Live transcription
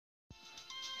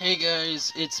Hey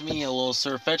guys, it's me, a little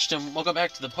Sirfetch'd, and welcome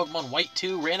back to the Pokemon White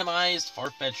 2 Randomized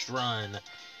Farfetch'd run.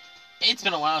 It's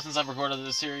been a while since I've recorded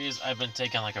this series. I've been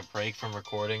taking like a break from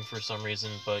recording for some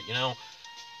reason, but you know,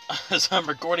 as I'm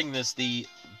recording this, the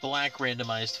black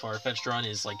Randomized Farfetch'd run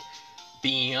is like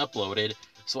being uploaded,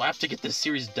 so I have to get this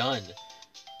series done.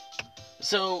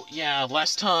 So yeah,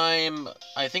 last time,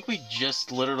 I think we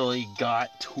just literally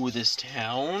got to this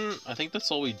town. I think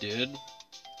that's all we did.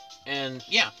 And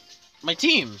yeah, my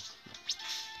team.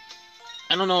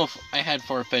 I don't know if I had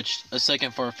a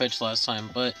second Farfetch'd last time,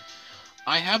 but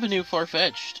I have a new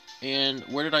Farfetch'd. And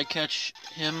where did I catch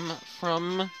him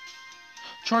from?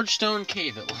 Chargestone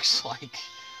Cave, it looks like.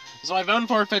 So I found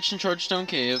Farfetch'd in Chargestone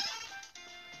Cave.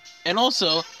 And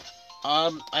also,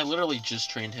 I literally just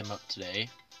trained him up today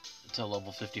to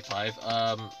level 55.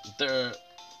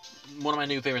 One of my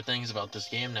new favorite things about this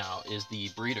game now is the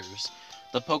breeders.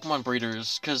 The Pokemon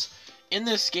breeders, because in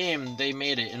this game, they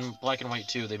made it, in Black and White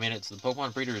 2, they made it so the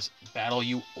Pokemon breeders battle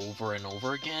you over and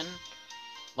over again.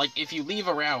 Like, if you leave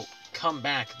a route, come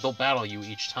back, they'll battle you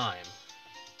each time.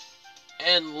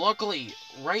 And luckily,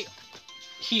 right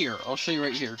here, I'll show you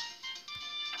right here.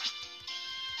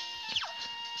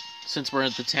 Since we're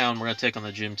at the town, we're going to take on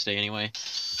the gym today anyway.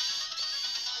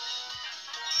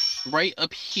 Right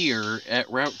up here at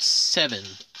Route 7,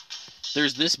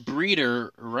 there's this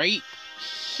breeder right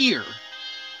here.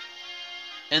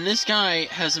 And this guy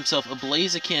has himself a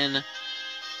Blaziken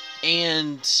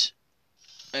and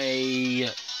a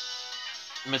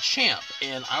Machamp.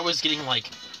 And I was getting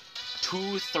like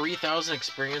 2,000-3,000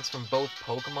 experience from both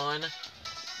Pokemon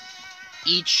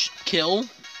each kill.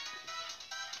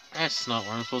 That's not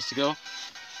where I'm supposed to go.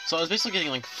 So I was basically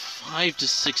getting like 5,000 to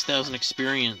 6,000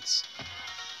 experience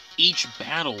each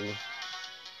battle.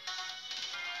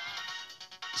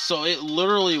 So it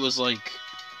literally was like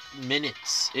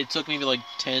minutes. It took maybe like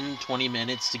 10-20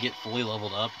 minutes to get fully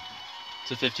leveled up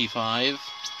to 55.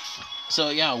 So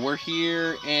yeah, we're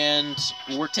here and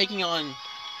we're taking on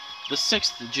the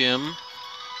 6th gym.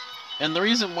 And the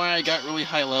reason why I got really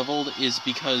high leveled is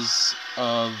because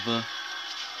of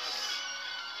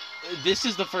this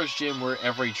is the first gym where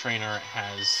every trainer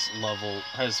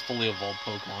has fully evolved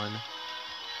Pokemon.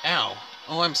 Ow.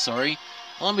 Oh, I'm sorry.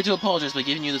 Allow me to apologize by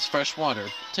giving you this fresh water.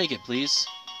 Take it, please.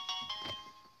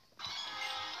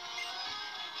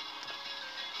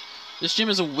 This gym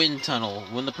is a wind tunnel.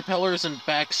 When the propellers and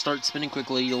back start spinning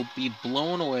quickly, you'll be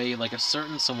blown away like a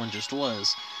certain someone just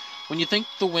was. When you think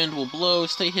the wind will blow,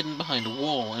 stay hidden behind a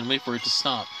wall and wait for it to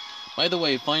stop. By the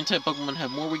way, Flying-type Pokemon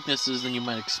have more weaknesses than you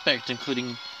might expect,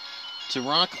 including to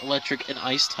Rock, Electric, and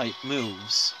Ice-type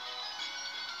moves.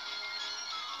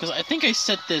 Because I think I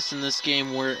set this in this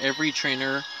game where every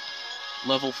trainer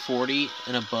level 40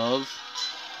 and above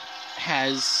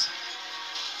has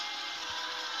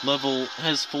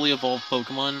fully evolved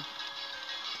Pokemon.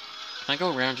 Can I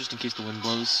go around just in case the wind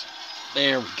blows?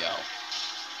 There we go.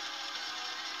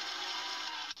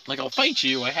 Like, I'll fight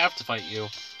you. I have to fight you.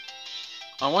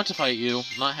 I want to fight you.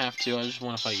 Not have to. I just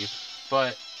want to fight you.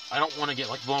 But I don't want to get,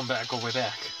 like, blown back all the way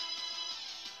back.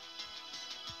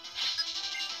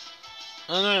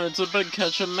 I know, it's a big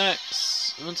catch of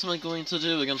Max. What am I going to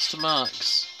do against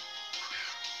Max?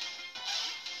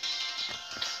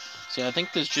 See, I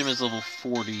think this gym is level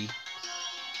 40.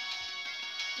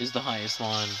 Is the highest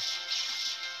one.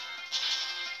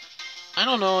 I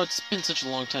don't know, it's been such a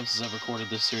long time since I've recorded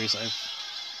this series.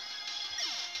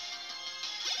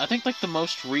 I think, like, the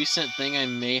most recent thing I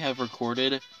may have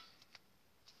recorded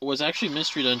was actually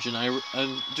Mystery Dungeon.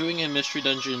 I'm doing a Mystery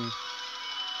Dungeon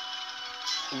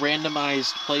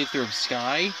randomized playthrough of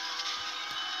Sky.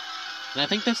 And I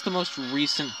think that's the most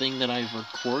recent thing that I've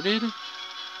recorded.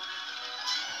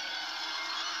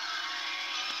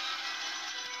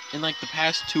 In like the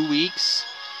past 2 weeks.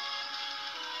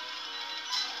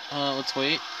 Let's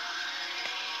wait.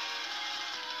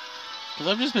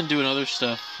 Because I've just been doing other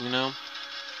stuff, you know?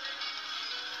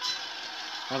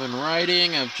 I've been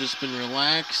writing, I've just been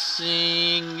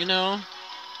relaxing, you know?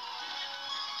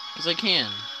 Because I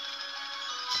can.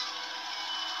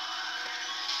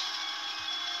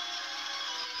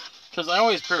 Because I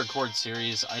always pre-record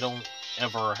series, I don't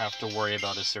ever have to worry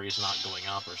about a series not going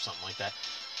up or something like that.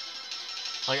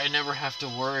 Like, I never have to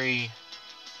worry,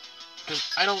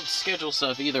 because I don't schedule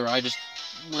stuff either. I just,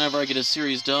 whenever I get a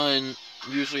series done,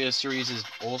 usually a series is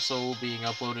also being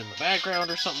uploaded in the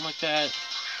background or something like that.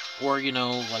 Or, you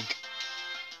know, like,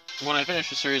 when I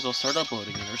finish a series, I'll start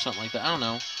uploading it or something like that. I don't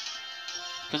know.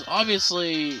 Because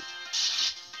obviously,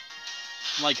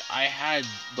 like, I had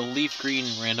the Leaf Green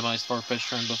randomized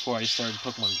Farfetch'd run before I started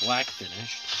Pokemon Black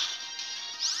finished.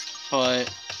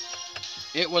 But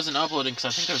it wasn't uploading because I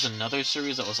think there was another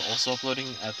series that was also uploading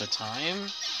at the time.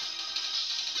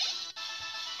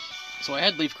 So I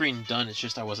had Leaf Green done, it's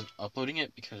just I wasn't uploading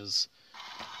it because,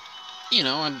 you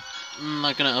know, I'm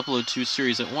not going to upload 2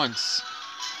 series at once.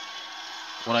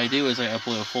 What I do is I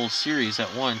upload a full series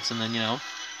at once and then, you know,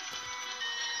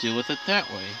 deal with it that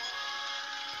way.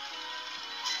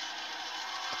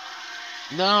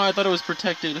 No, I thought it was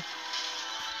protected.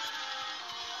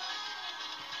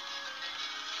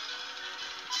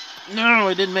 No,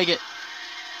 I didn't make it.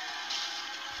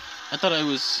 I thought I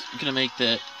was gonna make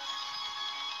that.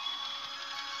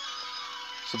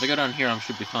 So if I go down here, I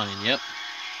should be fine. Yep.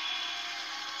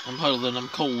 I'm huddled and I'm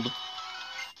cold.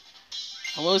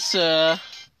 Hello, sir.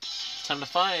 It's time to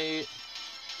fight.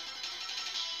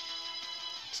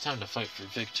 It's time to fight for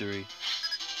victory.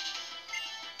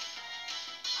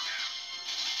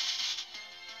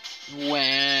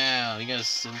 Wow, you got a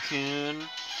Simcoon.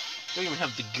 Don't even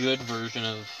have the good version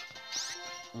of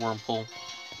Wurmple.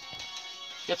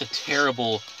 You got the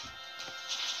terrible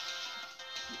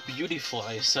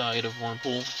Beautyfly side of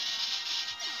Wurmple.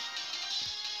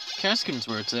 Cascoon's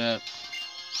where it's at.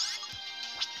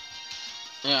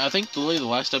 Yeah, I think the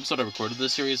last episode I recorded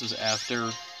this series was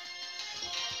after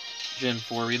Gen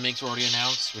 4 remakes were already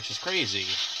announced, which is crazy.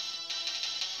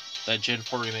 That Gen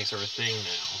 4 remakes are a thing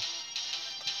now.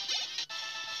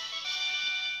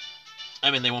 I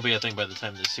mean, they won't be a thing by the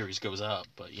time this series goes up,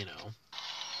 but, you know.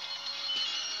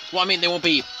 Well, I mean, they won't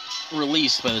be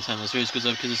released by the time the series goes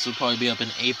up, because this will probably be up in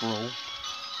April.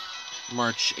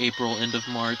 March, April, end of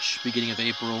March, beginning of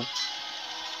April.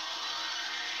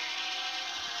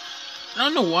 I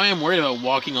don't know why I'm worried about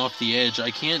walking off the edge. I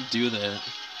can't do that.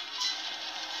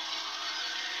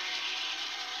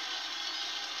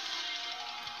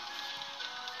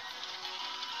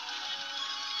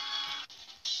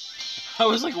 I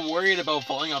was, like, worried about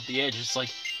falling off the edge. It's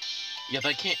like, yeah,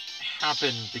 that can't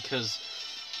happen because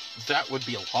that would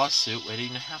be a lawsuit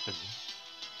waiting to happen.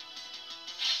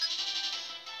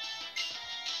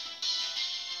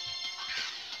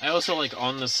 I also, like,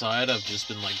 on the side, I've just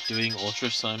been, like, doing Ultra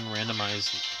Sun,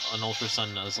 randomized an Ultra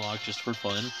Sun Nuzlocke just for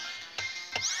fun.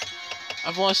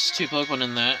 I've lost 2 Pokemon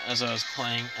in that as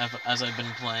I've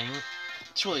been playing.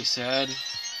 It's really sad.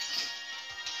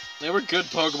 They were good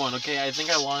Pokemon, okay? I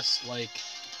think I lost, like...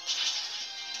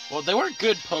 Well, they weren't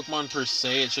good Pokemon per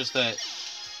se, it's just that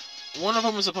one of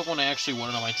them was a Pokemon I actually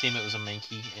wanted on my team. It was a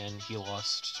Mankey, and he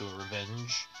lost to a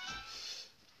Revenge.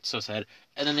 So sad.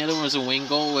 And then the other one was a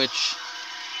Wingull, which...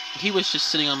 he was just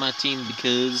sitting on my team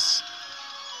because...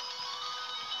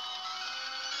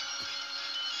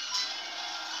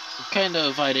 kind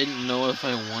of, I didn't know if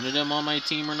I wanted him on my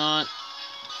team or not.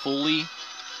 Fully.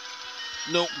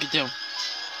 No, get down.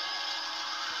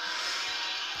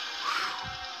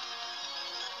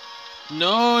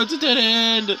 No, it's a dead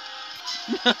end!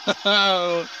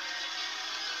 No!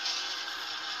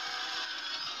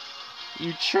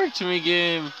 You tricked me,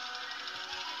 game!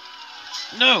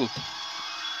 No!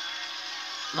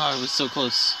 Oh, it was so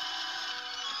close.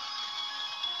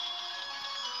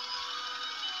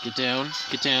 Get down,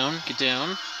 get down, get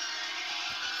down.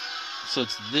 So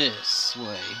it's this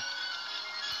way.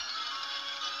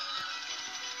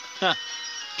 Ha!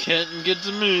 Can't get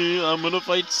to me, I'm gonna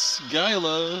fight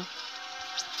Skyla.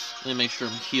 Let me make sure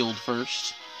I'm healed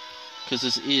first. Because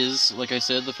this is, like I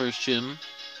said, the first gym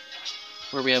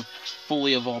where we have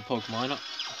fully evolved Pokemon.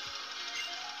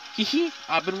 Hehe,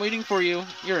 I've been waiting for you.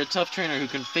 You're a tough trainer who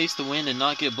can face the wind and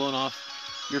not get blown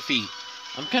off your feet.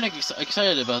 I'm kind of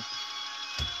excited about...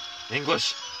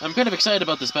 English. I'm kind of excited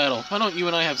about this battle. Why don't you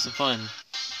and I have some fun?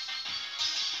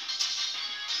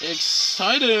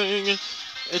 Exciting!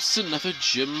 It's another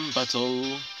gym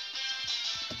battle.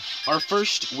 Our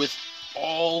first with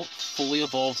all fully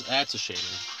evolved... That's a shame.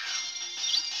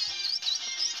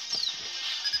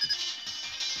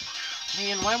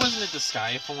 Man, why wasn't it the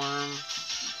Sky form?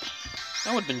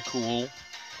 That would have been cool.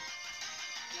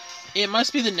 It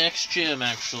must be the next gym,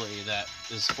 actually, that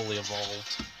is fully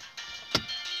evolved.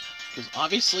 Because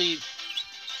obviously...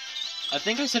 I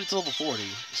think I said it's level 40,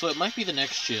 so it might be the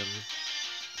next gym.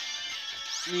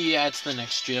 Yeah, it's the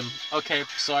next gym. Okay,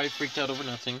 so I freaked out over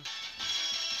nothing.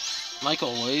 Like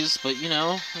always, but you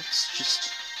know, it's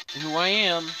just who I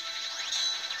am.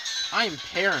 I'm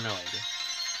paranoid.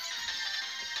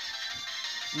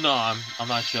 No, I'm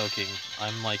not joking.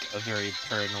 I'm like a very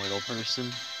paranoidal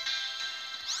person.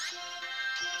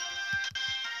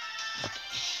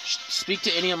 Speak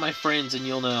to any of my friends and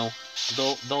you'll know.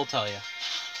 They'll tell you.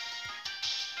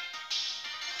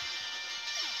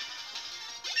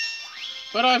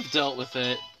 But I've dealt with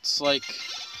it. It's like...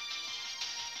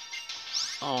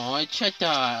 Oh, Chatot.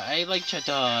 I like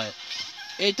Chatot.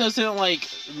 it doesn't, like,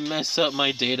 mess up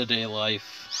my day-to-day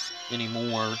life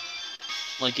anymore.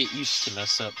 Like, it used to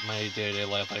mess up my day-to-day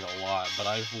life, like, a lot, but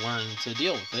I've learned to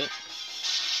deal with it.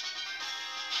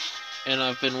 And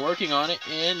I've been working on it,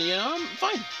 and, you know, I'm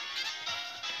fine.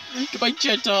 Goodbye,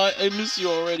 Jetta. I miss you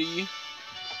already.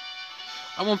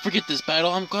 I won't forget this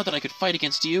battle. I'm glad that I could fight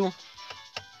against you.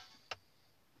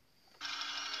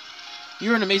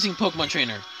 You're an amazing Pokemon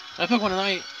trainer. My Pokemon and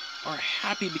I are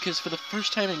happy because for the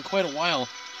first time in quite a while,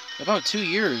 about 2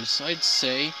 years, I'd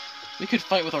say, we could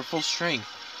fight with our full strength.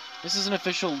 This is an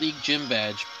official League Gym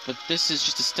badge, but this is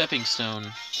just a stepping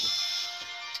stone.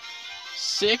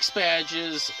 6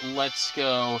 badges, let's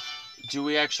go. Do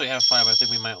we actually have 5? I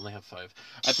think we might only have 5.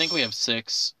 I think we have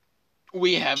 6.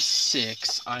 We have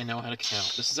 6. I know how to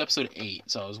count. This is episode 8,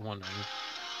 so I was wondering.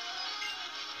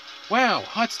 Wow,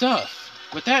 hot stuff.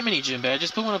 With that many gym badges,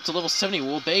 Pokemon up to level 70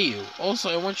 will obey you. Also,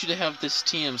 I want you to have this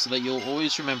TM so that you'll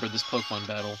always remember this Pokemon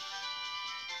battle.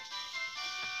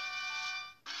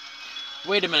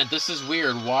 Wait a minute, this is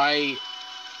weird. Why...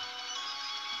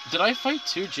 Did I fight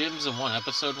 2 gyms in one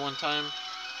episode one time?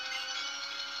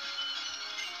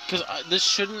 Because this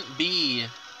shouldn't be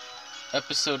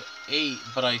episode 8,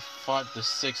 but I fought the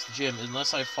 6th gym.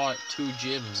 Unless I fought 2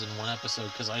 gyms in one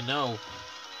episode, because I know...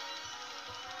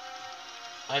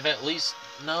 I've at least...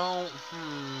 No,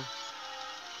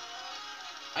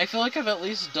 I feel like I've at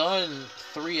least done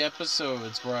 3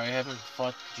 episodes where I haven't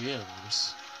fought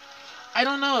gyms. I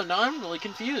don't know, now I'm really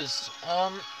confused.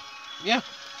 Yeah.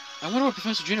 I wonder what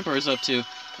Professor Juniper is up to.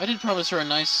 I did promise her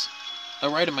a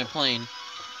ride in my plane.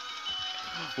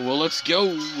 Well, let's go.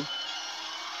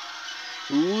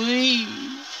 Whee!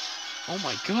 Oh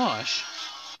my gosh.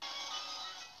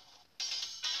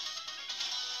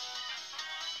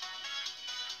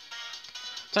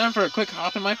 Time for a quick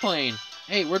hop in my plane.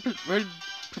 Hey, where did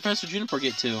Professor Juniper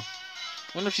get to?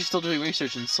 Wonder if she's still doing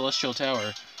research in Celestial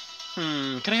Tower.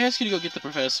 Can I ask you to go get the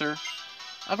professor?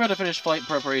 I've got to finish flight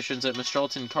preparations at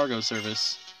Mistralton Cargo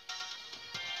Service.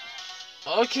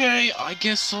 Okay, I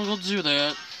guess I'll do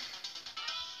that.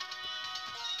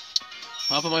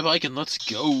 Hop on my bike and let's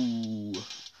go.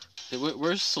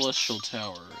 Where's Celestial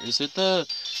Tower? Is it the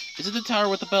tower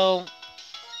with the bell?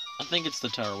 I think it's the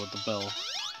tower with the bell.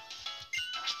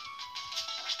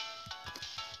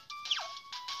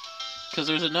 Because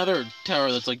there's another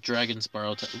tower that's like Dragon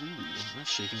Spiral Tower. Ooh, that's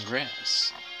shaking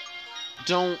grass.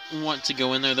 Don't want to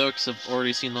go in there, though, because I've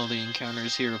already seen all the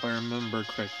encounters here, if I remember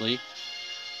correctly.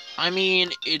 I mean,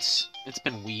 it's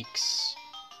been weeks.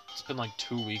 It's been like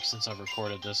 2 weeks since I've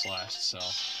recorded this last, so...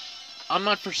 I'm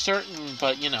not for certain,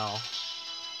 but, you know...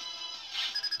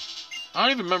 I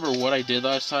don't even remember what I did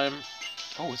last time.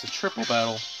 Oh, it's a triple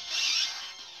battle.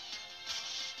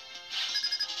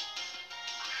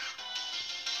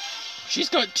 She's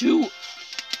got 2!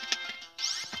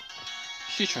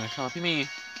 She's trying to copy me.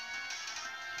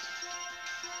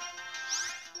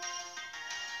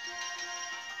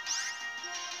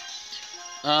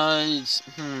 It's,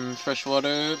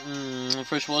 freshwater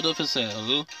for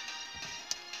sale.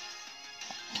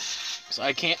 So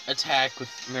I can't attack with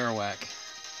Marowak.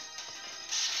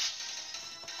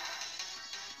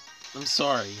 I'm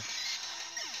sorry.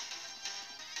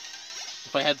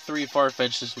 If I had 3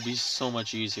 Farfetch'd, this would be so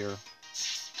much easier.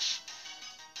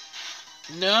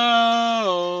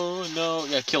 No! No!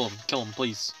 Yeah, kill him,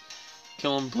 please.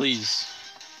 Kill him, please.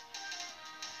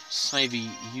 Snivy,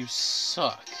 you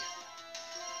suck.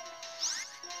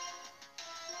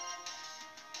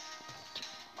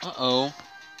 Uh-oh.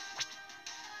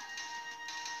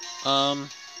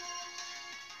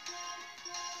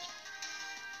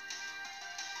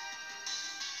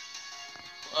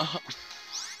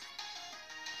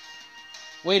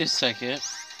 Wait a second.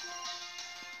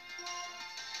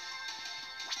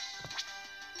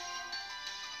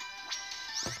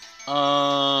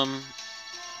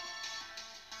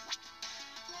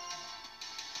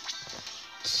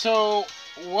 So,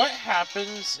 what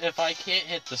happens if I can't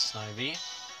hit the Snivy?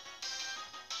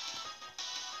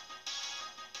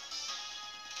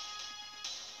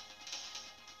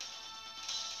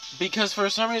 Because for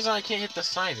some reason I can't hit the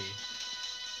Snivy.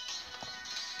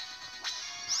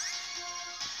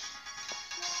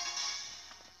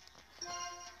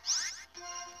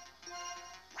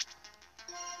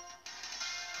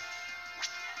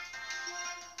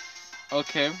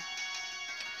 Okay.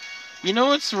 You know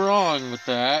what's wrong with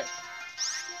that?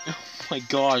 Oh my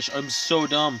gosh, I'm so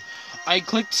dumb. I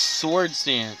clicked Swords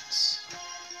Dance.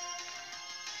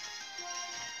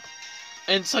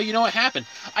 And so you know what happened?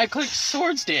 I clicked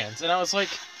Swords Dance, and I was like,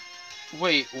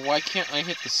 wait, why can't I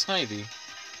hit the Snivy?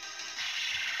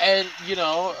 And, you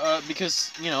know,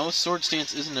 because, you know, Swords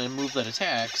Dance isn't a move that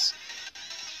attacks.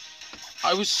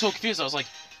 I was so confused. I was like,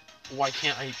 why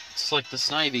can't I select the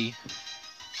Snivy?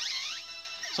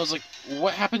 So I was like,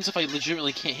 what happens if I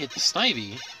legitimately can't hit the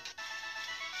Snivy?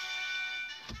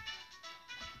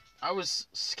 I was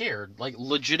scared, like,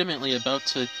 legitimately about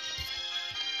to...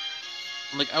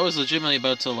 Like, I was legitimately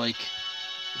about to, like,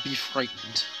 be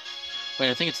frightened. Wait,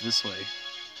 I think it's this way.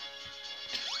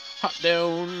 Hop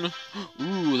down!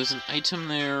 Ooh, there's an item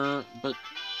there, but...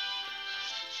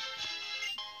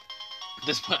 At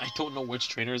this point, I don't know which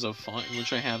trainers I've fought and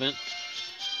which I haven't.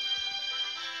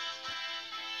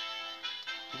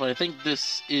 But I think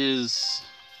this is...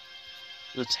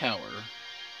 the tower.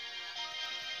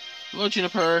 Hello,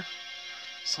 Juniper!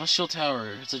 Celestial Tower.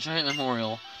 It's a giant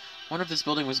memorial. Wonder if this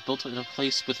building was built in a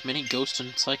place with many ghost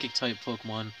and psychic-type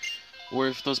Pokemon, or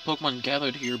if those Pokemon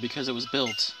gathered here because it was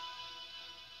built.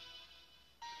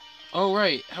 Oh,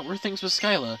 right. How were things with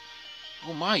Skyla?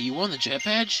 Oh my, you won the Jet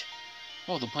Badge?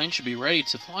 Oh, the plane should be ready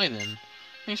to fly then.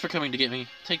 Thanks for coming to get me.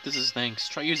 Take this as thanks.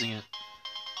 Try using it.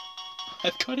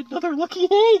 I've got another lucky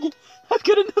egg! I've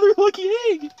got another lucky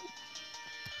egg!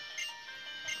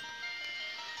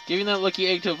 Giving that lucky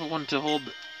egg to one to hold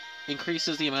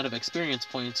increases the amount of experience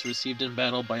points received in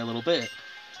battle by a little bit.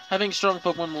 Having strong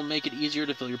Pokemon will make it easier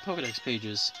to fill your Pokedex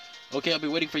pages. Okay, I'll be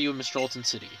waiting for you in Mr. Alton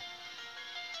City.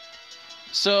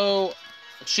 So,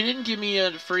 she didn't give me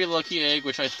a free lucky egg,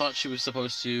 which I thought she was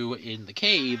supposed to in the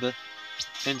cave.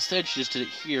 Instead, she just did it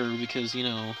here because, you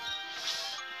know,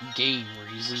 game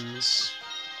reasons.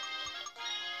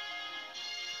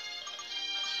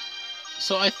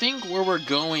 So I think where we're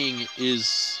going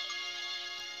is,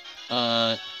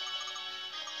 not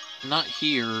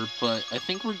here, but I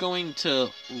think we're going to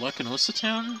Lacanosa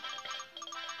Town?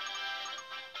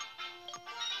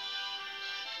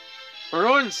 We're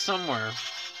going somewhere.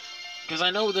 Because I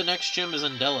know the next gym is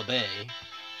Undella Bay.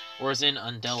 Or is in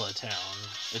Undella Town.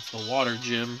 It's the water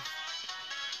gym.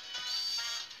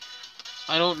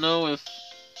 I don't know if,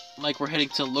 like, we're heading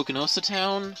to Lacanosa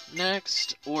Town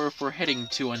next, or if we're heading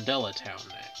to Undella Town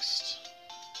next.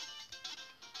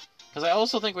 Because I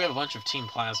also think we have a bunch of Team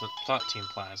Plasma. Not Team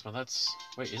Plasma, that's...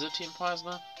 Wait, is it Team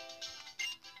Plasma?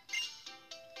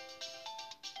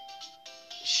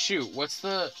 Shoot, what's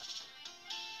the...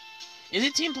 Is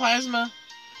it Team Plasma?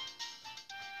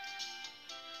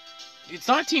 It's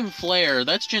not Team Flare,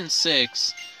 that's Gen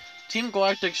 6. Team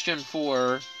Galactic's Gen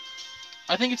 4.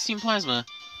 I think it's Team Plasma.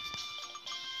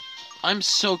 I'm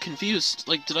so confused.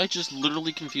 Like, did I just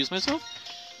literally confuse myself?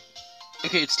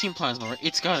 Okay, it's Team Plasma, right?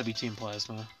 It's gotta be Team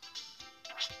Plasma.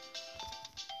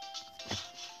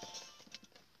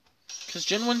 Because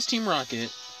Gen 1's Team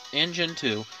Rocket, and Gen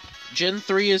 2. Gen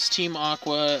 3 is Team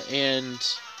Aqua, and...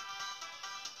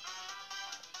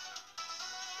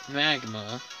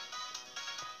 Magma.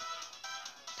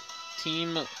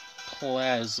 Team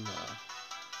Plasma.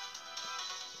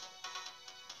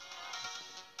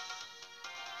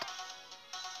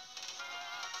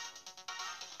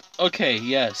 Okay,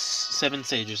 yes. 7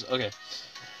 Sages. Okay.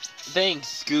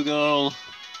 Thanks, Google.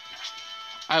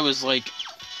 I was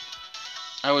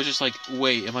just like,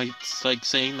 wait, am I, like,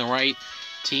 saying the right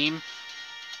team?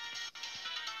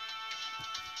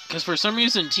 Because for some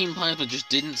reason, Team Plasma just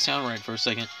didn't sound right for a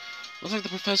second. Looks like the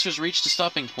professor's reached a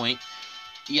stopping point.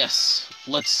 Yes,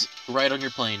 let's ride on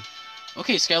your plane.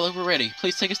 Okay, Skylar, we're ready.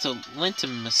 Please take us to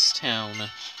Randomized Town.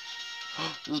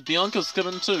 Bianca's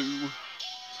coming too.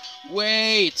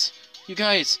 Wait! You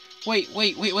guys, wait.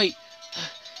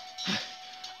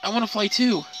 I want to fly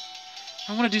too.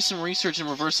 I want to do some research in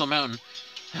Reversal Mountain.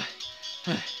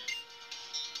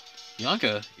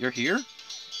 Bianca, you're here?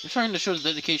 You're trying to show the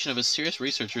dedication of a serious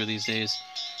researcher these days.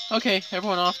 Okay,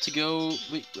 everyone off we go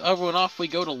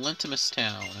to Randomized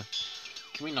Town.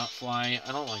 Can we not fly?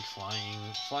 I don't like flying.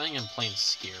 Flying in planes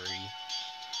scary.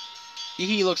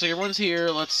 Hee, looks like everyone's here.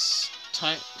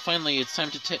 Finally, it's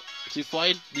time to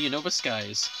fly the Unova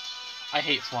skies. I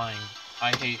hate flying.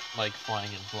 I hate, like,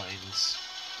 flying in planes.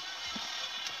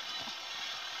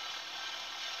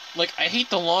 Like, I hate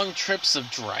the long trips of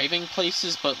driving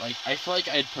places, but, like, I feel like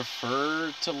I'd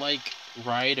prefer to, like,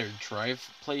 ride or drive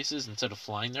places instead of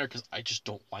flying there, because I just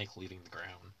don't like leaving the ground.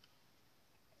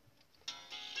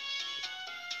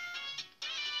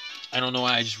 I don't know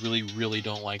why, I just really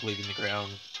don't like leaving the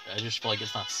ground. I just feel like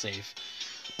it's not safe.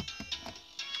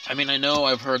 I mean, I know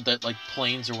I've heard that, like,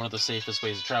 planes are one of the safest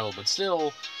ways to travel, but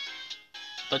still,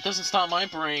 that doesn't stop my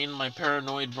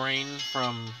paranoid brain,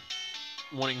 from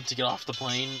wanting to get off the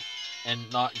plane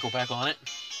and not go back on it.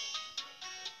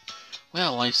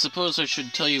 Well, I suppose I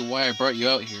should tell you why I brought you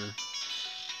out here.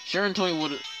 Sharon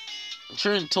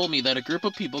told me that a group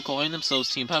of people calling themselves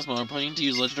Team Plasma are planning to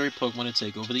use legendary Pokemon to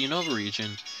take over the Unova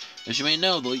region. As you may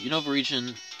know, in the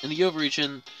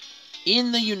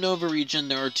Unova region,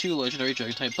 there are 2 legendary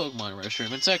Dragon-type Pokemon,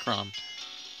 Reshiram and Zekrom.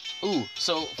 Ooh,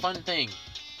 so fun thing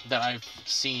that I've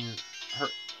seen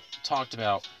talked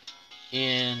about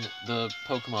in the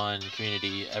Pokemon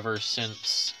community ever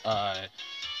since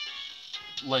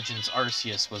Legends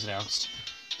Arceus was announced.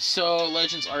 So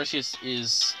Legends Arceus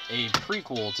is a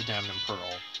prequel to Diamond and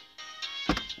Pearl.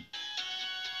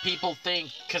 People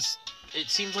think, because it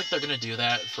seems like they're going to do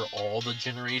that for all the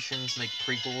generations, make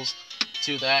prequels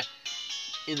to that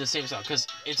in the same style, because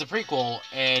it's a prequel,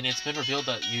 and it's been revealed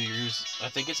that you use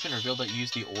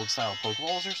the old style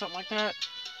Pokeballs or something like that.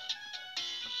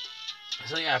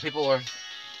 So yeah, people are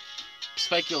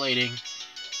speculating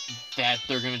that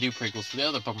they're going to do prequels for the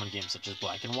other Pokemon games, such as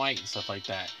Black and White and stuff like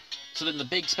that. So then the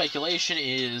big speculation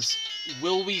is,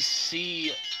 will we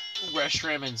see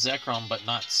Reshiram and Zekrom but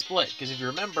not split? Because if you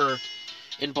remember,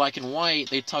 in Black and White,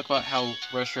 they talk about how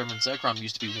Reshiram and Zekrom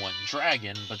used to be one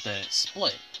dragon, but then it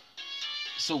split.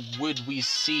 So would we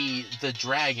see the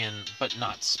dragon but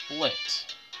not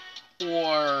split?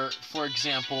 Or, for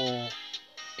example,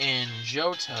 in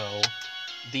Johto,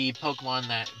 the Pokemon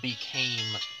that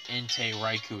became Entei,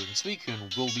 Raikou, and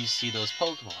Suicune, will we see those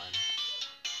Pokemon?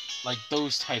 Like,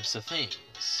 those types of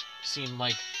things seem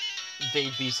like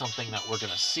they'd be something that we're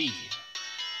gonna see,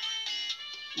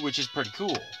 which is pretty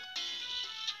cool.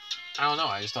 I don't know,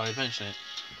 I just thought I'd mention it.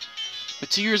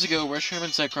 But 2 years ago, Reshiram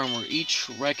and Zekrom were each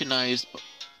recognized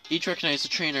the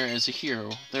trainer as a hero.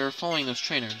 They were following those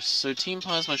trainers, so Team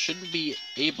Plasma shouldn't be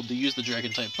able to use the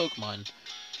Dragon-type Pokemon.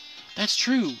 That's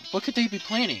true. What could they be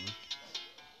planning?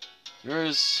 There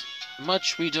is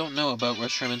much we don't know about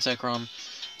Reshiram and Zekrom.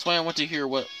 That's why I want to hear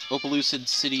what Opelucid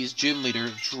City's gym leader,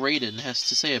 Drayden, has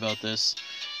to say about this.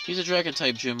 He's a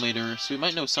Dragon-type gym leader, so we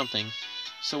might know something.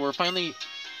 So we're finally...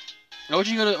 I want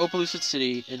you to go to Opelucid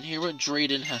City and hear what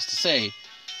Drayden has to say.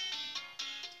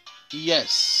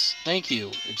 Yes, thank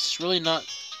you. It's really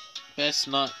best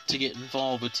not to get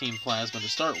involved with Team Plasma to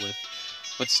start with.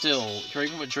 But still,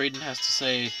 hearing what Drayden has to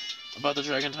say about the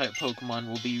Dragon-type Pokemon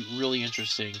will be really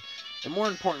interesting. And more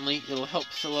importantly, it'll help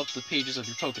fill up the pages of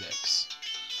your Pokedex.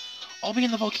 I'll be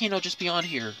in the volcano just beyond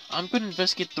here. I'm going to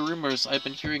investigate the rumors I've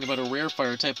been hearing about a rare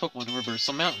fire-type Pokemon in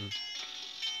Reversal Mountain.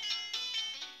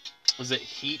 Is it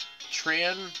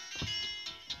Heatran?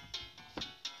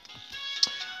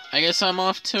 I guess I'm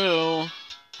off too.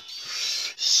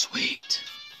 Sweet.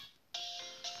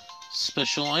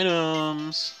 Special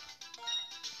items.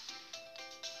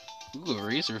 Ooh, a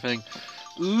Razor Fang.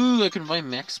 Ooh, I can buy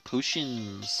max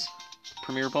potions.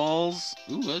 Premier Balls.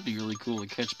 Ooh, that'd be really cool to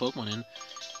catch Pokemon in.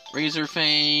 Razor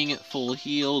Fang, full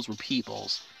heals, repeat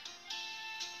balls.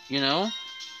 You know?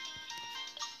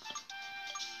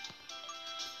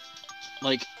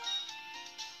 Like,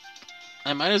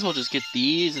 I might as well just get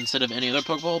these instead of any other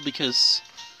Pokeball, because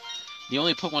the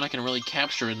only Pokemon I can really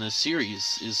capture in this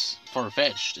series is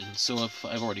Farfetch'd, and so if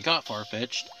I've already got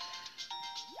Farfetch'd,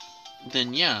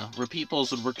 then yeah, repeat balls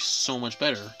would work so much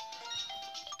better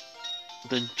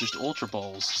than just Ultra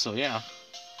Balls, so yeah.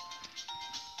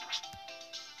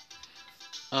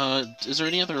 Is there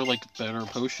any other, like, better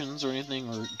potions or anything,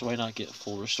 or do I not get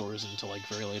full restores until, like,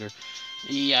 very later?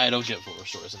 Yeah, I don't get full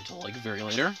restores until, like, very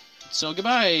later. So,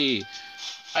 goodbye!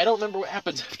 I don't remember what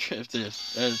happens after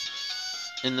this,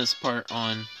 in this part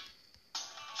on...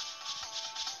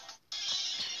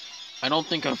 I don't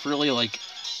think I've really, like,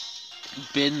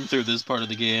 been through this part of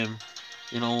the game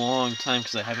in a long time,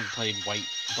 because I haven't played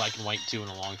Black and White 2 in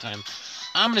a long time.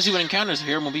 I'm gonna see what encounters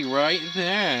here, and we'll be right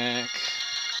back.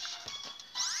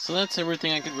 So that's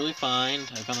everything I could really find.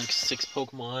 I found like 6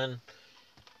 Pokemon.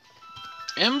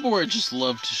 Emboar just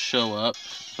loved to show up,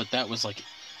 but that was like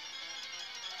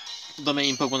the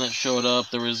main Pokemon that showed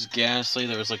up. There was Ghastly,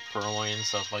 there was like Purloin and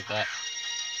stuff like that.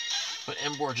 But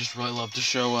Emboar just really loved to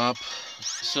show up.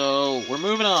 So we're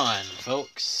moving on,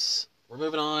 folks. We're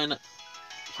moving on,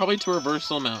 probably to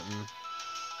Reversal Mountain.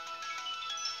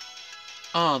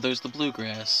 Oh, there's the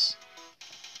Bluegrass.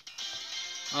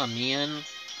 Oh man.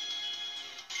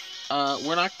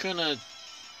 We're not gonna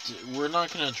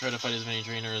try to fight as many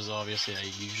trainers. Obviously, I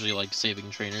usually like saving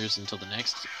trainers until the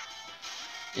next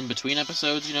in-between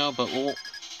episodes, you know. But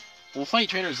we'll fight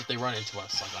trainers if they run into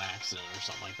us, like on accident or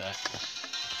something like that.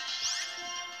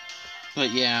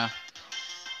 But yeah,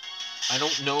 I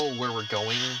don't know where we're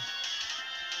going.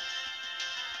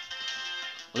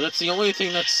 Well, that's the only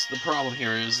thing that's the problem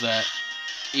here, is that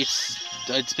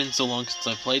it's been so long since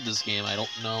I've played this game. I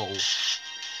don't know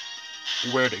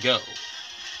where to go.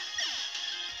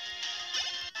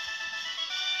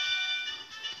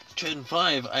 Gen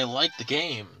 5, I like the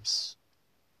games,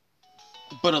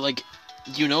 but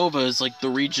Unova is like the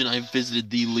region I've visited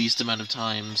the least amount of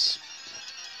times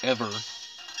ever.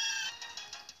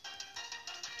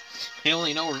 I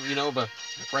only know Unova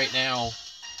right now.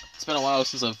 It's been a while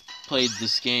since I've played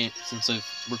this game, since I've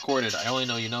recorded. I only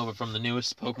know Unova from the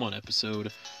newest Pokemon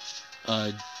episode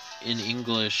in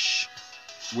English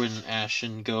when Ash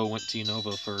and Go went to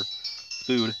Unova for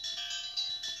food.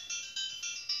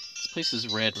 This place is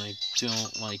red and I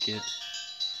don't like it.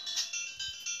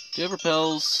 Do you have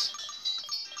repels?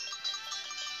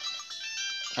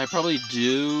 I probably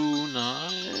do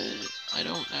not. I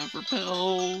don't have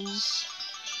repels.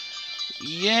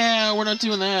 Yeah, we're not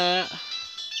doing that.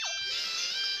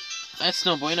 That's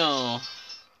no bueno.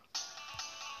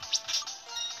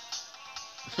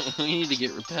 We need to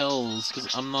get repels,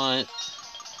 because I'm not...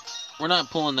 We're not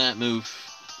pulling that move,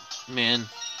 man.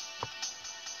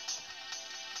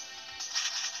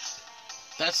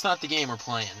 That's not the game we're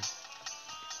playing.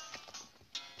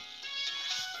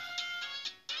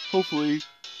 Hopefully,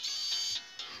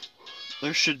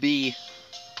 there should be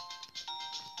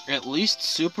at least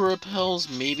super repels,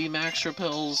 maybe max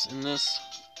repels in this.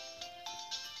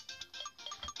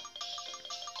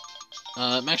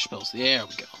 Max repels. There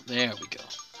we go. There we go.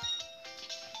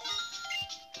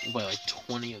 We'll buy like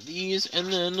 20 of these,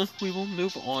 and then we will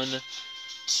move on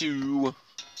to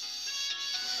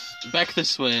back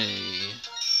this way.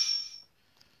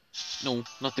 No,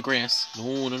 not the grass.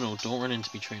 No, no, no. Don't run into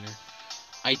me, trainer.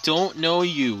 I don't know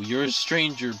you. You're a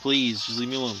stranger. Please, just leave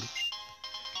me alone.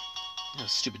 Oh,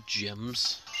 stupid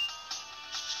gems.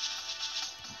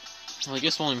 Well, I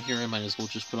guess while I'm here, I might as well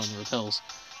just put on the repels.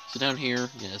 So down here,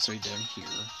 yeah, it's right down here.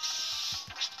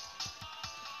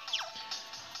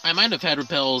 I might have had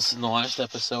repels in the last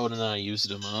episode and then I used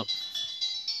them up.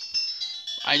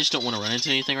 I just don't want to run into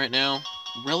anything right now.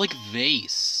 Relic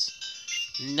Vase.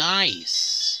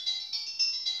 Nice.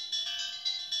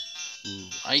 Ooh,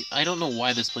 I don't know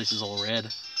why this place is all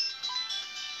red.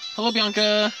 Hello,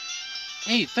 Bianca.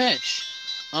 Hey, Fetch.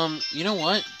 You know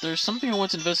what? There's something I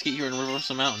want to investigate here in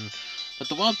Reversal Mountain. But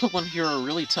the wild Pokemon here are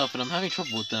really tough, and I'm having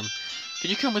trouble with them.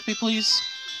 Could you come with me, please?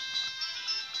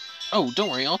 Oh, don't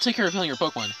worry. I'll take care of healing your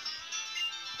Pokemon.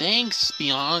 Thanks,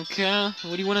 Bianca.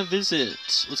 What do you want to visit?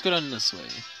 Let's go down this way.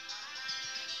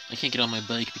 I can't get on my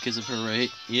bike because of her,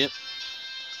 right? Yep.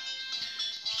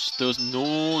 Just those...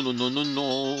 No, no, no, no,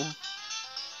 no.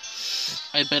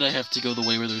 I bet I have to go the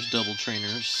way where there's double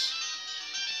trainers.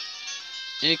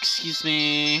 Excuse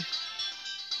me.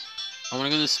 I want to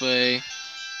go this way.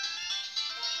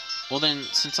 Well then,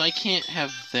 since I can't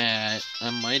have that, I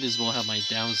might as well have my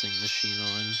dowsing machine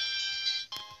on.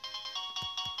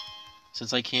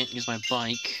 Since I can't use my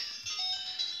bike.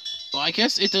 Well, I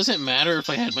guess it doesn't matter if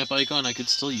I had my bike on, I could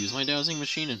still use my dowsing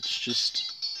machine, it's just...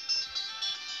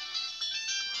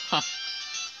 Ha!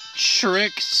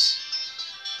 Tricked!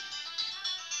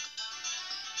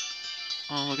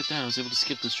 Oh, look at that, I was able to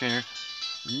skip this trainer.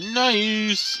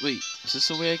 Nice! Wait, is this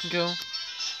the way I can go?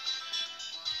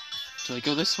 Do I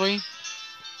go this way?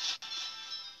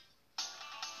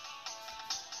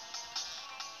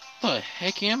 The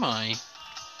heck am I?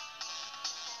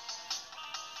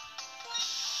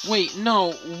 Wait,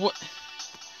 no, what?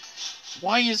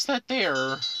 Why is that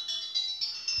there?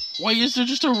 Why is there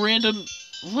just a random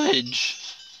ledge?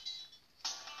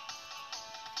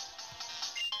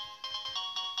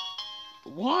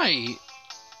 Why?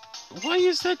 Why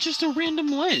is that just a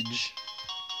random ledge?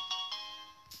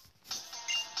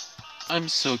 I'm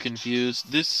so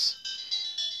confused. The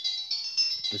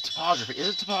topography. Is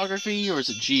it topography or is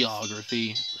it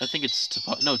geography? I think it's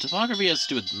topography has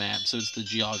to do with maps, so it's the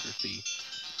geography.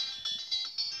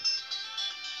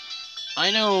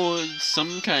 I know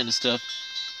some kind of stuff.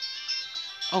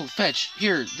 Oh, Fetch,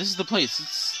 here, this is the place.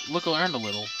 Let's look around a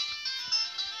little.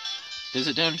 Is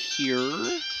it down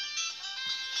here?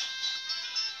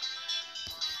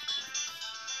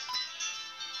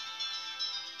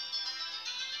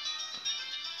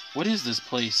 What is this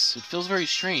place? It feels very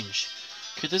strange.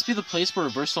 Could this be the place where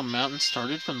Reversal Mountain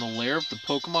started from the lair of the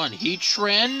Pokemon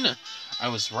Heatran? I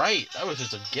was right. That was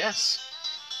just a guess.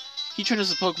 Heatran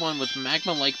is a Pokemon with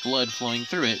magma-like blood flowing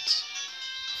through it.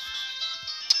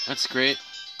 That's great.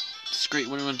 That's great.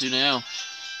 What do you want to do now?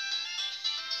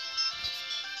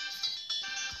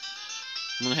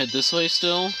 I'm gonna head this way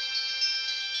still.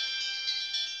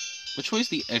 Which way's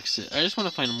the exit? I just want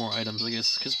to find more items, I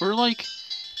guess, because we're like...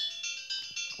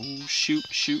 Oh, shoot,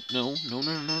 shoot. No, no,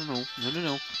 no, no, no, no, no,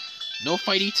 no. No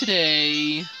fighty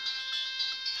today.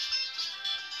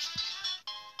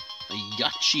 A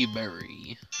Yachi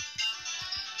Berry.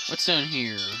 What's down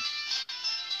here?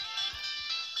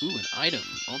 Ooh, an item.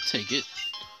 I'll take it.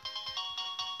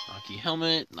 Rocky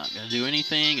helmet, not gonna do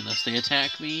anything unless they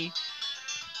attack me.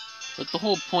 But the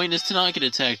whole point is to not get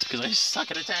attacked, because I suck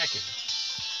at attacking.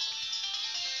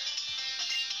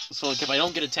 So, like, if I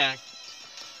don't get attacked,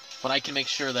 but I can make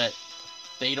sure that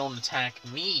they don't attack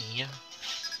me,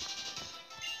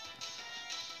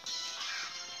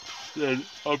 then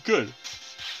I'm good.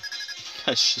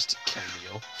 That's just a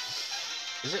cameo.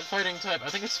 Is it fighting type? I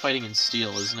think it's fighting in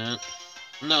steel, isn't it?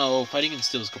 No, fighting in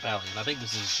steel is Copalion. I think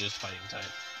this is just fighting type.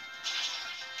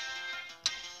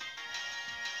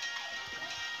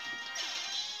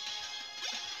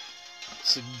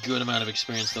 It's a good amount of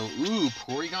experience, though. Ooh,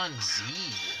 Porygon Z.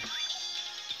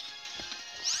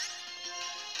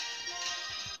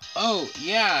 Oh,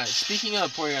 yeah, speaking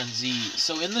of Porygon Z,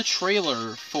 so in the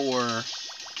trailer for,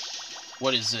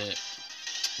 what is it?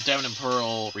 Diamond and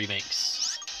Pearl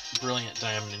remakes. Brilliant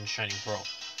Diamond and Shining Pearl.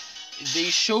 They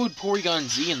showed Porygon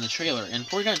Z in the trailer, and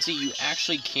Porygon Z, you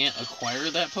actually can't acquire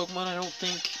that Pokemon, I don't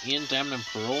think, in Diamond and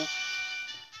Pearl.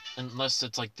 Unless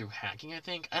it's, like, through hacking, I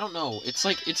think. I don't know. It's,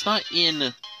 like, it's not in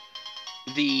the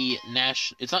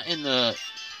it's not in the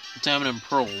Diamond and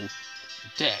Pearl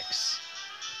decks.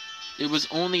 It was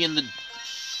only in the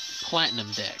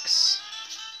Platinum decks.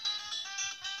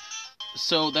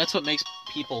 So that's what makes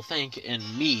people think, and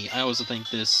me, I also think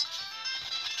this,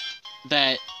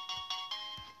 that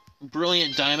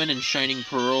Brilliant Diamond and Shining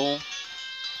Pearl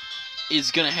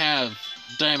is gonna have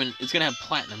it's gonna have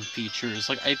Platinum features.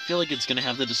 Like, I feel like it's gonna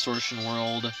have the Distortion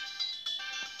World,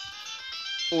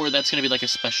 or that's gonna be like a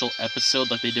special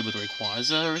episode like they did with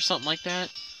Rayquaza or something like that.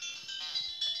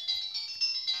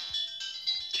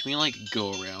 Can we, like,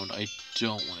 go around? I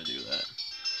don't want to do that.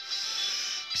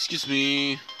 Excuse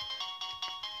me.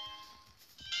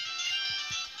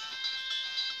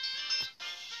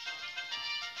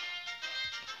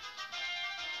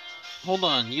 Hold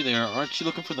on, you there. Aren't you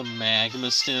looking for the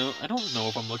Magma Stone? I don't know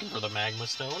if I'm looking for the Magma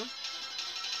Stone.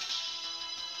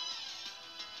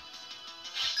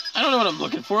 I don't know what I'm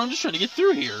looking for. I'm just trying to get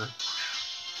through here.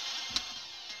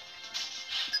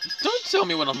 Don't tell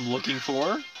me what I'm looking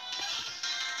for.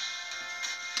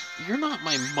 You're not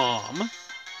my mom.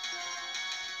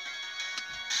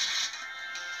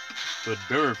 But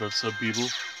better for some people.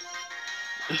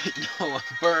 No, I'm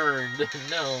burned.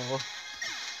 No.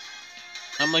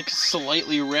 I'm, like,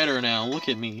 slightly redder now. Look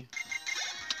at me.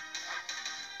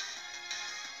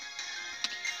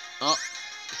 Oh,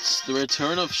 it's the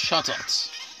return of Chatot.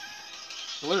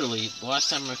 Literally, the last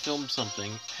time I filmed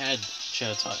something had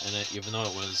Chatot in it, even though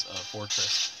it was a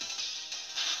fortress.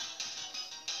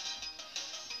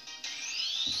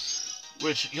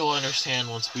 Which you'll understand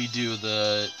once we do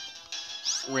the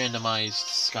randomized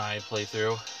Sky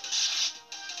playthrough.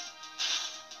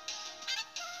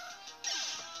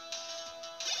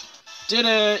 Did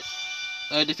it!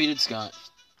 I defeated Scott.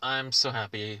 I'm so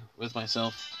happy with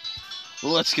myself.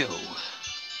 Let's go.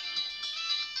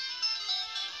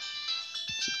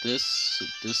 Is it this? Is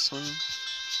it this one?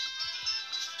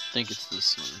 I think it's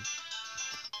this one.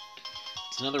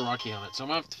 It's another Rocky helmet, so I'm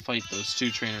gonna have to fight those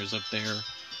two trainers up there.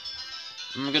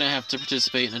 I'm gonna have to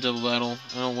participate in a double battle.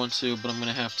 I don't want to, but I'm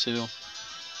gonna have to.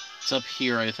 It's up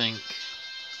here, I think.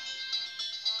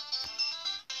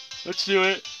 Let's do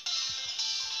it.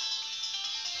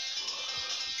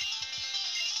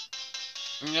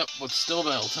 Yep, it's still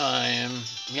battle time.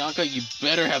 Bianca, you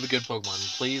better have a good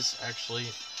Pokemon. Please, actually.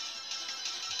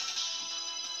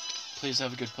 Please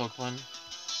have a good Pokemon.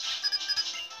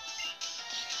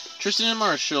 Tristan and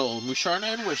Marshall,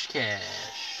 Musharna and Wishcash.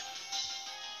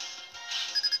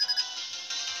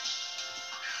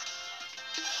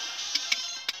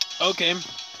 Okay.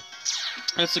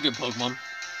 That's a good Pokemon.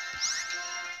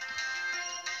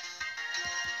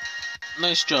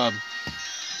 Nice job.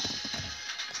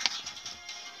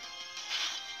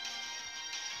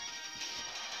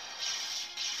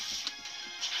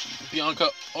 Bianca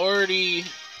already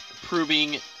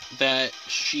proving that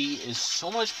she is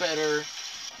so much better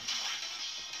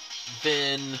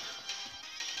than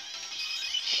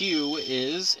Hugh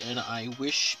is, and I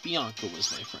wish Bianca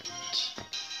was my friend.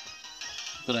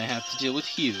 But I have to deal with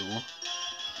Hugh.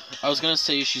 I was gonna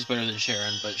say she's better than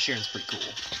Sharon, but Sharon's pretty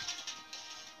cool.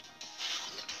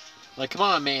 Like, come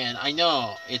on, man. I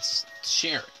know it's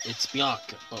Sharon, it's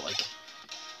Bianca, but, like,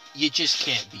 you just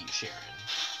can't beat Sharon.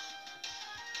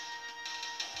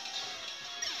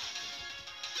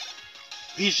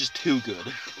 He's just too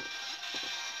good.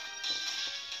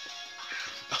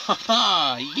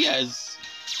 Haha, yes!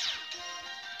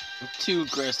 Two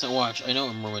grass to watch. I know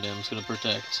what Myrmidon's gonna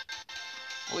protect.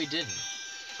 Oh, he didn't.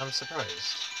 I'm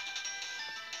surprised.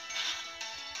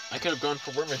 I could have gone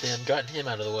for Wormadam, gotten him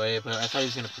out of the way, but I thought he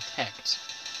was gonna protect.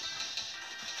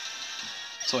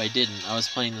 So I didn't. I was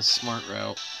playing the smart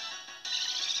route.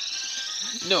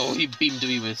 No, he beamed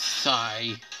me with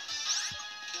Psy.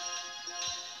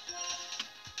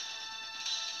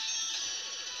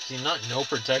 Does he not know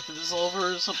Protected is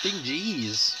over or something?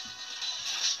 Jeez.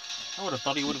 I would have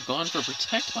thought he would have gone for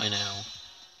Protect by now.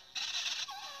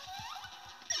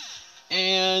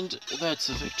 And that's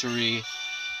a victory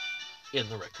in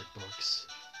the record books.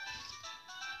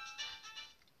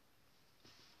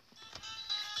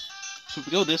 So if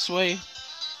we go this way,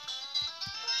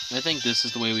 I think this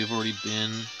is the way we've already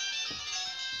been.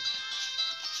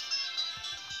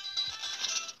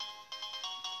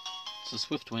 It's a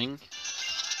Swiftwing.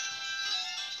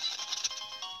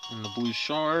 And the blue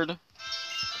shard.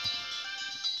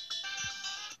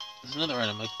 There's another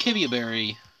item, a Kibia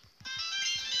berry.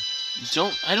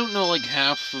 I don't know like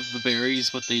half of the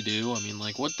berries what they do. I mean,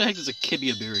 like, what the heck does a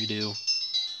Kibia berry do?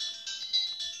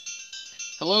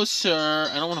 Hello, sir.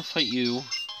 I don't want to fight you.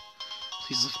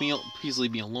 Please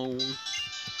leave me alone.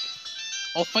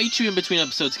 I'll fight you in between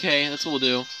episodes, okay? That's what we'll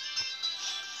do.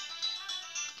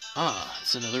 Ah,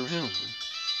 it's another room.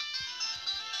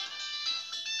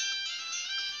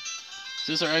 Is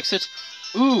this our exit?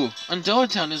 Ooh, Undella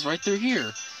Town is right through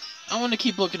here. I want to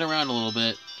keep looking around a little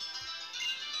bit.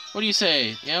 What do you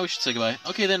say? Yeah, we should say goodbye.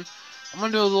 Okay, then. I'm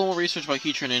going to do a little more research about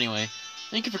Heatran anyway.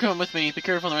 Thank you for coming with me. Be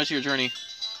careful on the rest of your journey.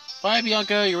 Bye,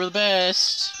 Bianca. You were the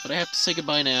best. But I have to say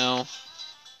goodbye now.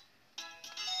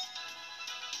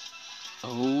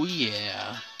 Oh,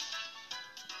 yeah.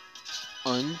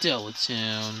 Undella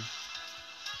Town.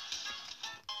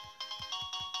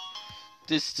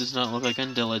 This does not look like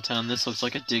Undella Town. This looks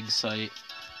like a dig site.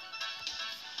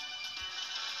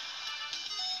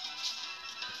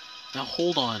 Now,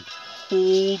 hold on.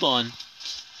 Hold on.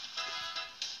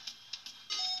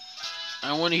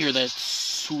 I want to hear that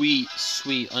sweet,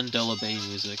 sweet Undella Bay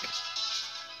music.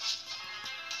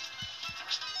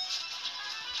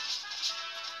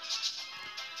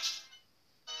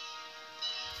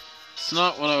 It's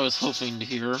not what I was hoping to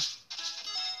hear.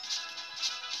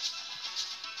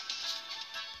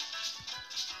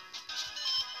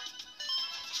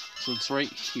 So it's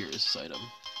right here, this item.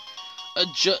 A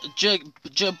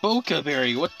Jaboka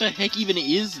berry. What the heck even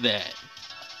is that?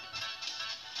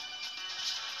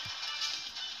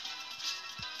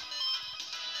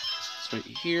 It's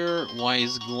right here.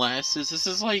 Wise glasses. This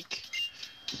is like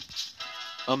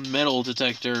a metal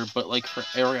detector, but like for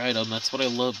every item. That's what I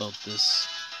love about this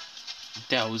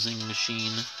dowsing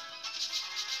machine.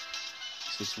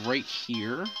 So it's right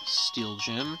here. Steel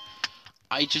gem.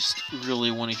 I just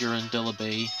really want to hear Undella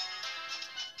Bay.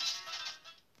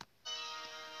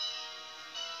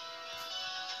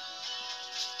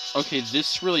 Okay,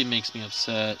 this really makes me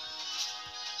upset.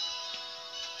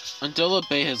 Undella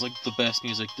Bay has, like, the best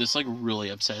music. This, like, really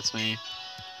upsets me.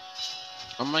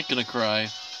 I'm not gonna cry.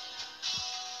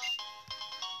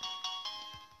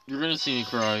 You're gonna see me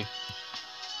cry.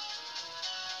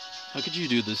 How could you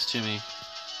do this to me?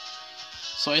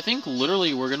 So I think,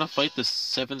 literally, we're gonna fight the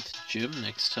 7th gym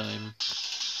next time.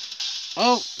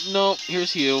 Oh, no,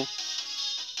 here's Hugh.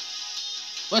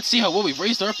 Let's see how well we've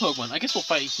raised our Pokemon. I guess we'll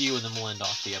fight Hugh and then we'll end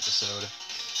off the episode.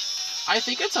 I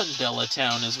think it's Undella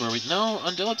Town is where we... No,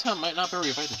 Undella Town might not be where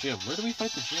we fight the gym. Where do we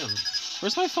fight the gym?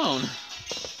 Where's my phone?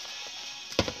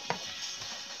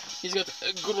 He's got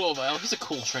a good old vial. He's a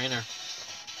cool trainer.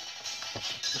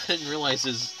 I didn't realize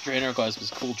his trainer class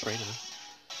was cool trainer.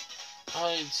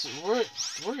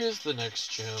 Where is the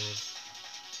next gym?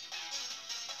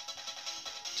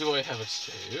 Do I have it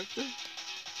saved?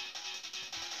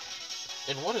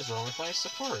 And what is wrong with my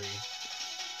Safari?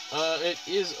 It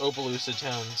is Opelucid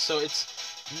Town, so it's...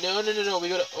 No, we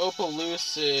go to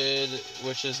Opelucid,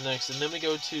 which is next, and then we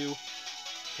go to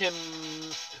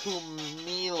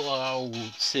Humilau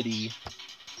City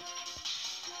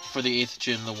for the 8th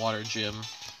gym, the water gym.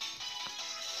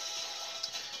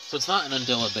 So it's not an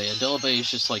Undella Bay. Undella Bay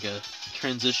is just like a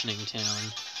transitioning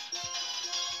town.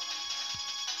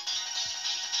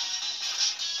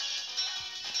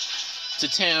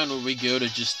 It's a town where we go to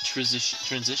just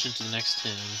transition to the next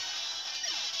town.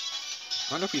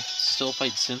 I wonder if we still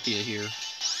fight Cynthia here.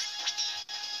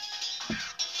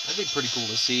 That'd be pretty cool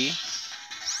to see.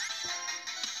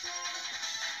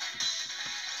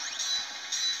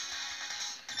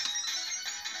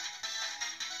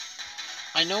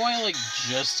 I know I, like,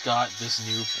 just got this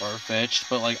new Farfetch'd,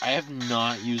 but, like, I have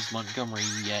not used Montgomery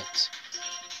yet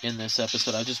in this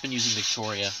episode. I've just been using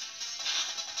Victoria.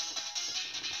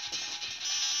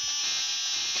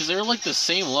 Because they were, like, the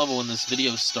same level when this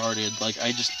video started. Like,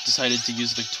 I just decided to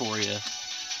use Victoria,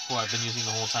 who I've been using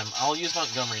the whole time. I'll use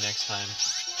Montgomery next time.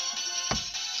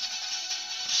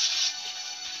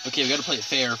 Okay, we gotta play it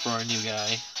fair for our new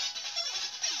guy.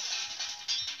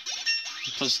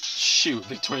 Plus, shoot,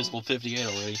 Victoria's level 58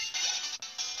 already.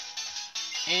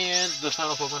 And the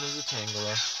final Pokemon is a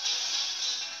Tangela.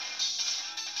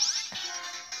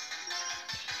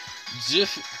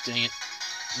 Dang it.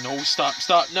 No, stop,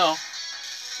 no.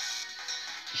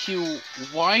 Hugh,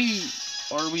 why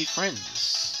are we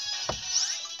friends?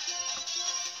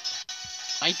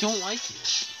 I don't like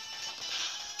it.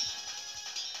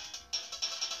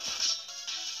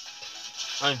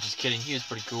 I'm just kidding, he was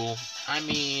pretty cool. I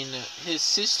mean, his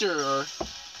sister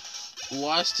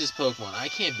lost his Pokemon. I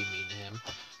can't be mean to him.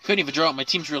 Couldn't even draw out my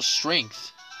team's real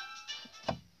strength.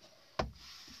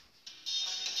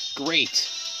 Great.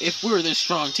 If we're this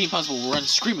strong, Team Possible will run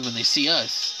screaming when they see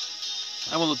us.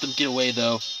 I won't let them get away,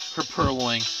 though. Her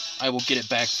Purloin, I will get it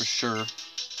back for sure.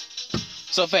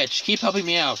 Sirfetch'd, keep helping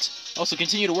me out. Also,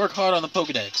 continue to work hard on the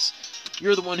Pokedex.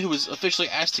 You're the one who was officially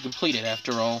asked to complete it,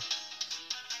 after all.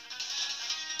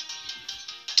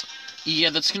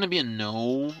 Yeah, that's gonna be a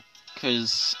no,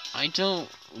 because I don't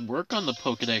work on the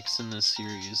Pokedex in this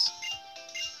series.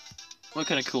 What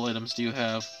kind of cool items do you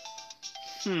have?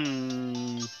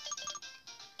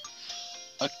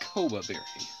 A Koba Berry.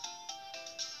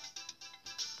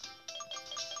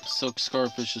 Silk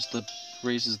Scarf is just the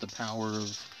raises the power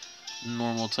of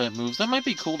normal type moves. That might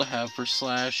be cool to have for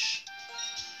Slash.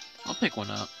 I'll pick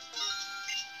one up.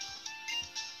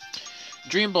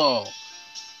 Dream Ball.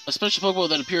 A special Pokeball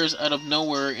that appears out of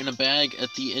nowhere in a bag at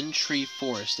the Entry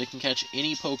Forest. It can catch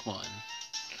any Pokemon.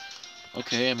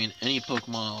 Okay, I mean, any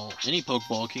Pokeball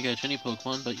can catch any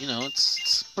Pokemon, but, you know,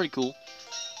 it's pretty cool.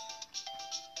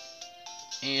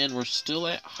 And we're still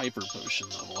at Hyper Potion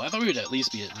level. I thought we would at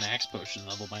least be at Max Potion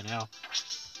level by now.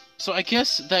 So I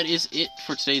guess that is it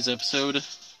for today's episode.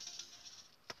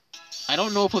 I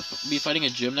don't know if we'll be fighting a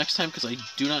gym next time, because I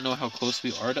do not know how close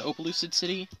we are to Opelucid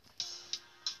City.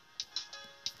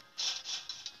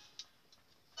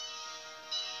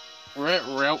 We're at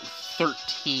Route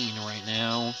 13 right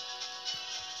now.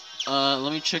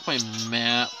 Let me check my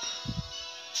map.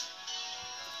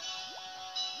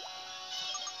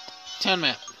 Town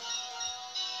map.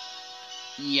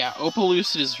 Yeah,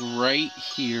 Opelucid is right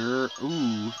here.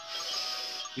 Ooh.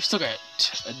 We still got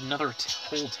another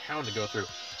whole town to go through.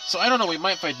 So I don't know, we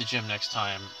might fight the gym next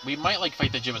time. We might, like,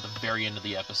 fight the gym at the very end of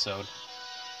the episode.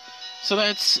 So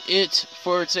that's it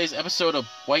for today's episode of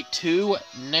White 2.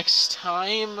 Next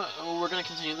time, we're going to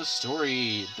continue the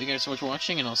story. Thank you guys so much for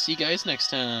watching, and I'll see you guys next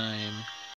time.